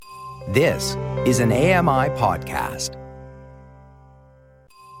This is an AMI podcast.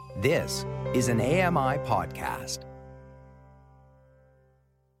 This is an AMI podcast.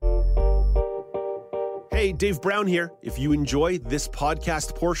 Hey, Dave Brown here. If you enjoy this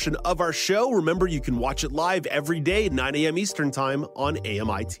podcast portion of our show, remember you can watch it live every day at 9 a.m. Eastern Time on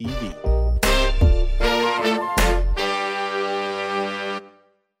AMI TV.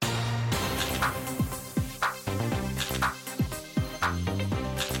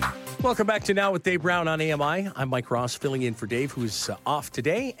 Welcome back to Now with Dave Brown on AMI. I'm Mike Ross, filling in for Dave, who's off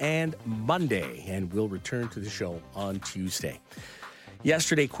today and Monday, and will return to the show on Tuesday.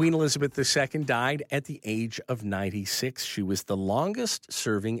 Yesterday, Queen Elizabeth II died at the age of 96. She was the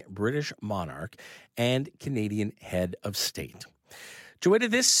longest-serving British monarch and Canadian head of state.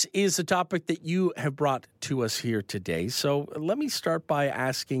 Joetta, this is a topic that you have brought to us here today. So let me start by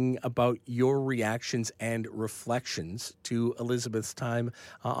asking about your reactions and reflections to Elizabeth's time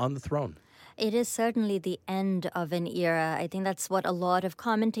on the throne. It is certainly the end of an era. I think that's what a lot of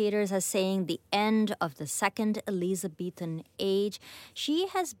commentators are saying, the end of the second Elizabethan age. She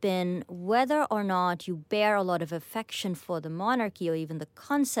has been, whether or not you bear a lot of affection for the monarchy or even the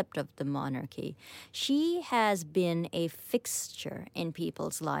concept of the monarchy, she has been a fixture in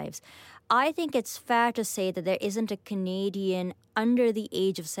people's lives. I think it's fair to say that there isn't a Canadian under the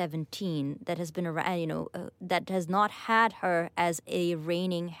age of 17 that has been around, that has not had her as a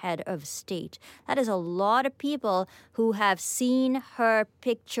reigning head of state. That is a lot of people who have seen her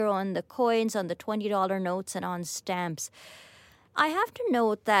picture on the coins, on the $20 notes, and on stamps. I have to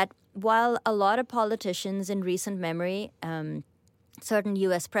note that while a lot of politicians in recent memory, certain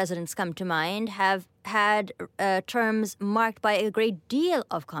U.S. presidents come to mind, have had terms marked by a great deal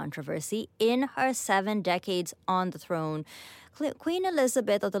of controversy in her 7 decades on the throne. Queen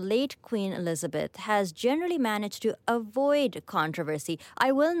Elizabeth, or the late Queen Elizabeth, has generally managed to avoid controversy.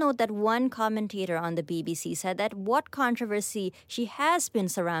 I will note that one commentator on the BBC said that what controversy she has been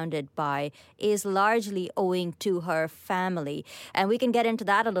surrounded by is largely owing to her family. And we can get into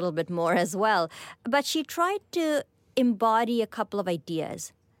that a little bit more as well. But she tried to embody a couple of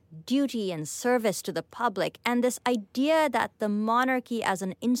ideas: duty and service to the public, and this idea that the monarchy as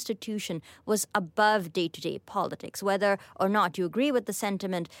an institution was above day-to-day politics. Whether or not you agree with the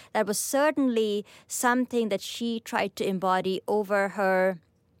sentiment, that was certainly something that she tried to embody over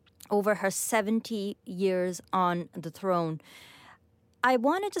her 70 years on the throne. I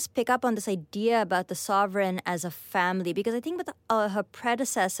want to just pick up on this idea about the sovereign as a family, because I think with her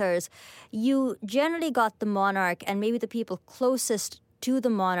predecessors, you generally got the monarch and maybe the people closest to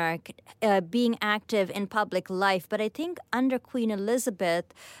the monarch being active in public life. But I think under Queen Elizabeth,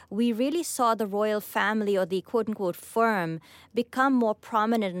 we really saw the royal family, or the quote-unquote firm, become more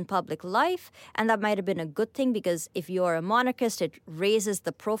prominent in public life. And that might have been a good thing, because if you're a monarchist, it raises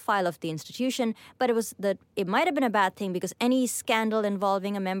the profile of the institution. But it might have been a bad thing, because any scandal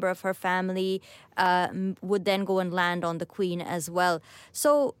involving a member of her family would then go and land on the Queen as well.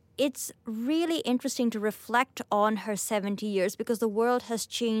 So it's really interesting to reflect on her 70 years, because the world has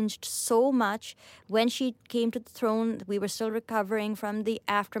changed so much. When she came to the throne, we were still recovering from the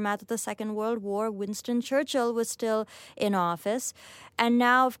aftermath of the Second World War. Winston Churchill was still in office. And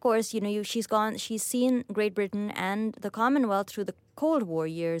now, of course, she's seen Great Britain and the Commonwealth through the Cold War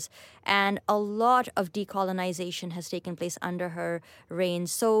years, and a lot of decolonization has taken place under her reign.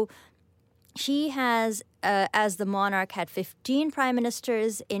 So she has, as the monarch, had 15 prime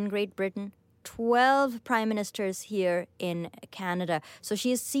ministers in Great Britain, 12 prime ministers here in Canada. So she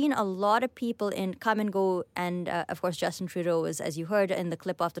has seen a lot of people come and go. And, of course, Justin Trudeau is, as you heard in the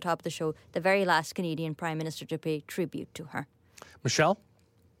clip off the top of the show, the very last Canadian prime minister to pay tribute to her. Michelle?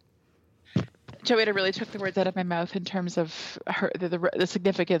 Joetta really took the words out of my mouth in terms of the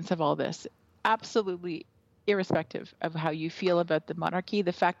significance of all this. Absolutely. Irrespective of how you feel about the monarchy,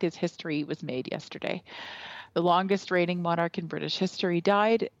 the fact is history was made yesterday. The longest reigning monarch in British history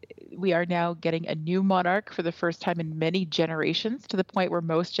died. We are now getting a new monarch for the first time in many generations, to the point where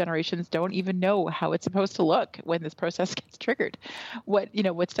most generations don't even know how it's supposed to look when this process gets triggered. What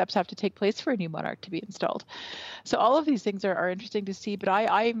steps have to take place for a new monarch to be installed. So all of these things are interesting to see, but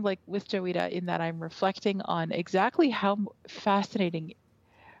I'm like with Joetta in that I'm reflecting on exactly how fascinating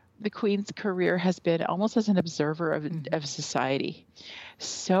the Queen's career has been, almost as an observer of society.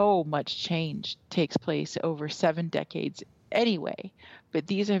 So much change takes place over 7 decades anyway, but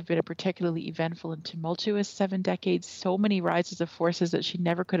these have been a particularly eventful and tumultuous 7 decades. So many rises of forces that she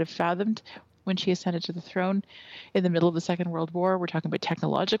never could have fathomed when she ascended to the throne in the middle of the Second World War. We're talking about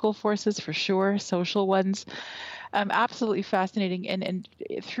technological forces for sure, social ones. Absolutely fascinating. And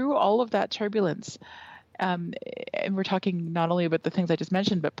through all of that turbulence, and we're talking not only about the things I just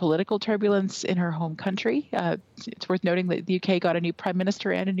mentioned, but political turbulence in her home country. It's worth noting that the UK got a new prime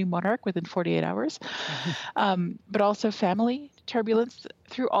minister and a new monarch within 48 hours, but also family turbulence.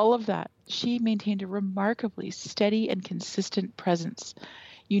 Through all of that, she maintained a remarkably steady and consistent presence.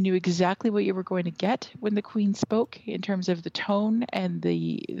 You knew exactly what you were going to get when the Queen spoke in terms of the tone and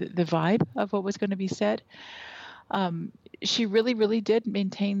the vibe of what was going to be said. She really, really did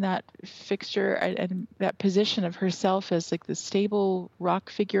maintain that fixture and that position of herself as like the stable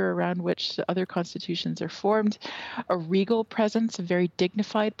rock figure around which the other constitutions are formed, a regal presence, a very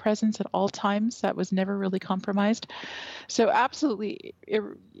dignified presence at all times that was never really compromised. So absolutely,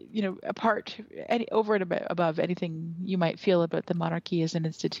 over and above anything you might feel about the monarchy as an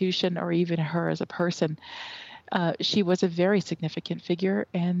institution or even her as a person, she was a very significant figure,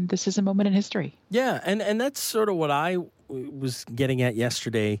 and this is a moment in history. Yeah, and that's sort of what I was getting at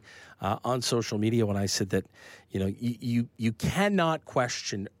yesterday on social media when I said that, you cannot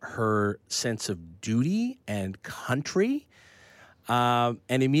question her sense of duty and country. And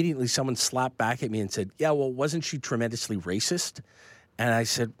immediately someone slapped back at me and said, yeah, well, wasn't she tremendously racist? And I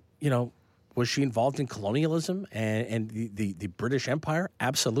said, was she involved in colonialism and the British Empire?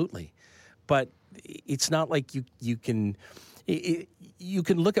 Absolutely. But it's not like you can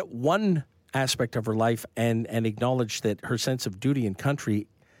look at one aspect of her life and acknowledge that her sense of duty and country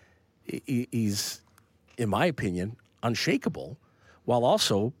is, in my opinion, unshakable, while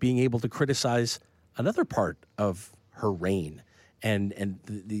also being able to criticize another part of her reign. And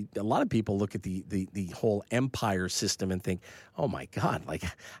a lot of people look at the whole empire system and think, oh my God, like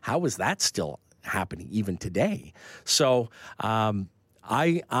how is that still happening even today? So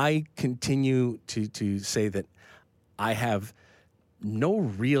I continue to say that I have no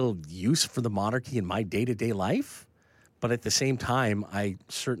real use for the monarchy in my day-to-day life, but at the same time, I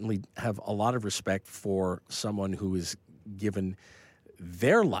certainly have a lot of respect for someone who is given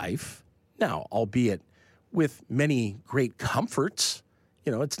their life, now, albeit with many great comforts.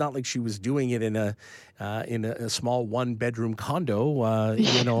 It's not like she was doing it in a small one-bedroom condo,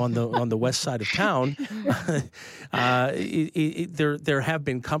 on the west side of town. There have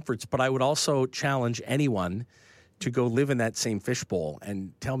been comforts, but I would also challenge anyone to go live in that same fishbowl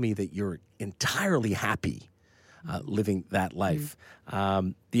and tell me that you're entirely happy living that life.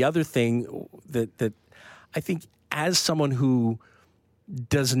 The other thing that I think, as someone who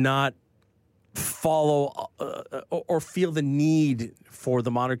does not follow or feel the need for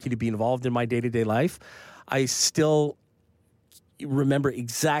the monarchy to be involved in my day-to-day life, I still remember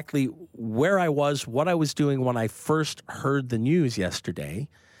exactly where I was, what I was doing when I first heard the news yesterday.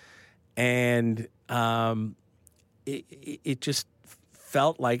 And it just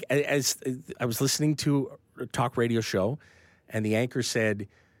felt like, as I was listening to a talk radio show and the anchor said,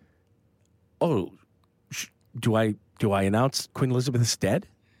 oh, do I announce Queen Elizabeth is dead?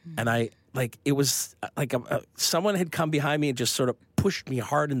 And it was like someone had come behind me and just sort of pushed me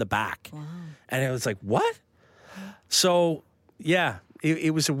hard in the back. Wow. And I was like, what? So, yeah,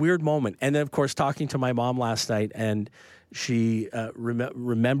 it was a weird moment. And then, of course, talking to my mom last night, and she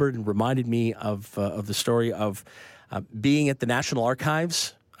remembered and reminded me of the story of being at the National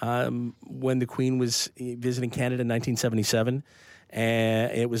Archives when the Queen was visiting Canada in 1977.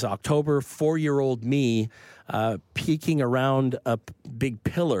 And it was October, 4-year-old me peeking around a big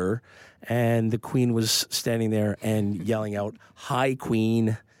pillar, and the Queen was standing there and yelling out, "Hi,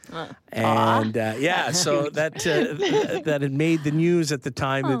 Queen." And so that had made the news at the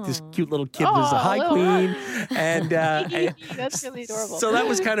time that this cute little kid was a "Hi, Queen," and that's really adorable. So that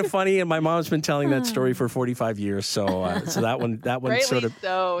was kind of funny, and my mom's been telling that story for 45 years. So that one Greatly sort of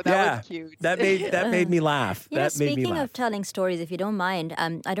that was cute. That made me laugh. Speaking of telling stories, if you don't mind,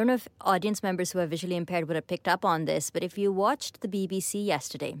 I don't know if audience members who are visually impaired would have picked up on this, but if you watched the BBC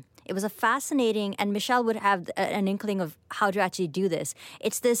yesterday, it was a fascinating, and Michelle would have an inkling of how to actually do this.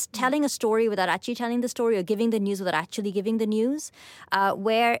 It's this telling a story without actually telling the story, or giving the news without actually giving the news,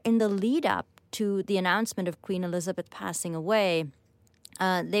 where in the lead up to the announcement of Queen Elizabeth passing away,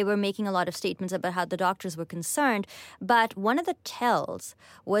 they were making a lot of statements about how the doctors were concerned. But one of the tells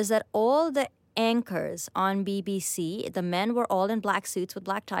was that all the anchors on BBC, the men were all in black suits with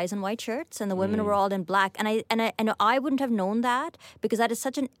black ties and white shirts, and the women were all in black. And I wouldn't have known that, because that is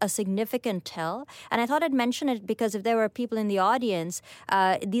such a significant tell. And I thought I'd mention it because if there were people in the audience,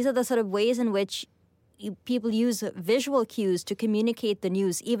 these are the sort of ways in which people use visual cues to communicate the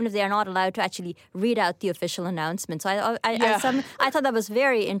news, even if they are not allowed to actually read out the official announcement. So I thought that was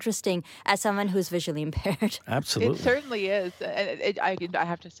very interesting as someone who's visually impaired. Absolutely. It certainly is. I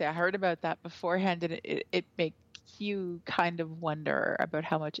have to say, I heard about that beforehand, and it you kind of wonder about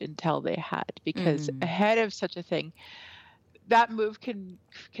how much intel they had, because ahead of such a thing, that move can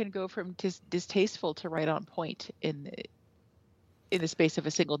go from distasteful to right on point in the space of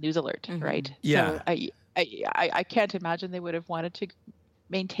a single news alert, right? Yeah. So I can't imagine they would have wanted to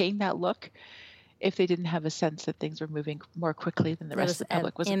maintain that look if they didn't have a sense that things were moving more quickly than the rest of the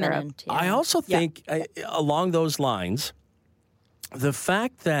public was aware of. Yeah. I also think along those lines, the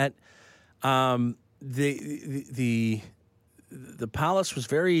fact that the palace was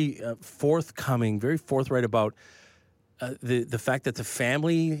very forthcoming, very forthright about the fact that the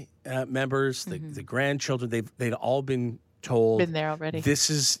family members, the grandchildren, they'd all been told, been there already. This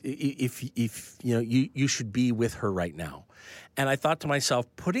is if you should be with her right now. And I thought to myself,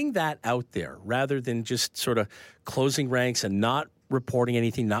 putting that out there rather than just sort of closing ranks and not reporting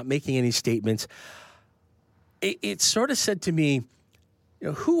anything, not making any statements, it sort of said to me,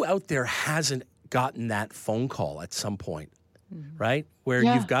 who out there hasn't gotten that phone call at some point, right? Where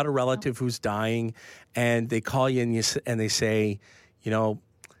you've got a relative who's dying and they call you and they say,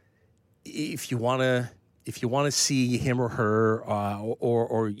 if you want to see him or her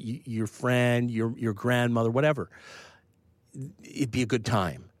or your friend, your grandmother, whatever, it'd be a good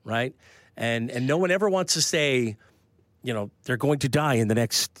time, right? And no one ever wants to say, they're going to die in the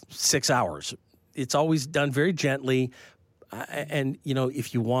next 6 hours. It's always done very gently. And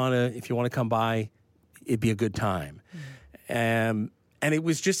if you want to come by, it'd be a good time. And it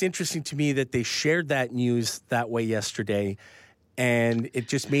was just interesting to me that they shared that news that way yesterday, and it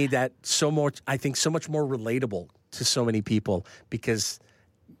just made that so much more relatable to so many people, because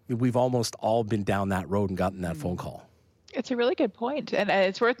we've almost all been down that road and gotten that phone call. It's a really good point, and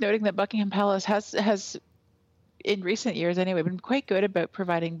it's worth noting that Buckingham Palace has in recent years anyway been quite good about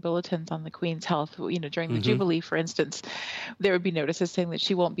providing bulletins on the Queen's health. During the Jubilee, for instance, there would be notices saying that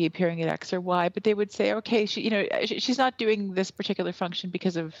she won't be appearing at X or Y, but they would say, okay, she's not doing this particular function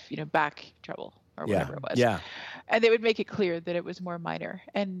because of back trouble or whatever it was. Yeah. And they would make it clear that it was more minor.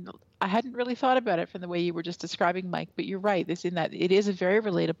 And I hadn't really thought about it from the way you were just describing, Mike, but you're right. In that it is a very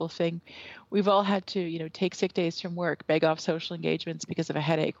relatable thing. We've all had to, take sick days from work, beg off social engagements because of a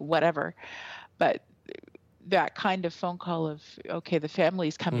headache, whatever. But that kind of phone call of, okay, the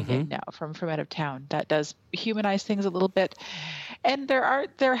family's coming in now from out of town, that does humanize things a little bit. And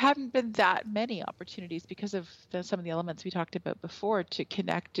there haven't been that many opportunities because of some of the elements we talked about before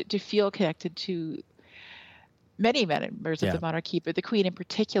to feel connected to many members of the monarchy, but the Queen in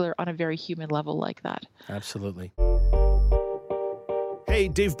particular on a very human level like that. Absolutely. Hey,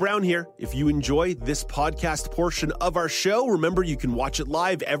 Dave Brown here. If you enjoy this podcast portion of our show, remember you can watch it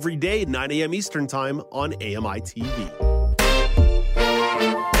live every day at 9 a.m. Eastern Time on AMI TV.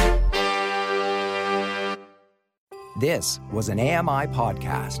 This was an AMI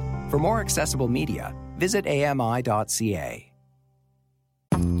podcast. For more accessible media, visit ami.ca.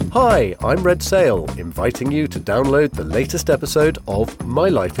 Hi, I'm Red Sail, inviting you to download the latest episode of My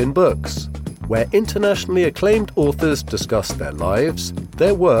Life in Books, where internationally acclaimed authors discuss their lives,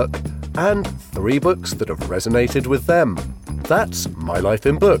 their work, and 3 books that have resonated with them. That's My Life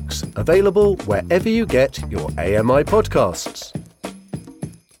in Books, available wherever you get your AMI podcasts.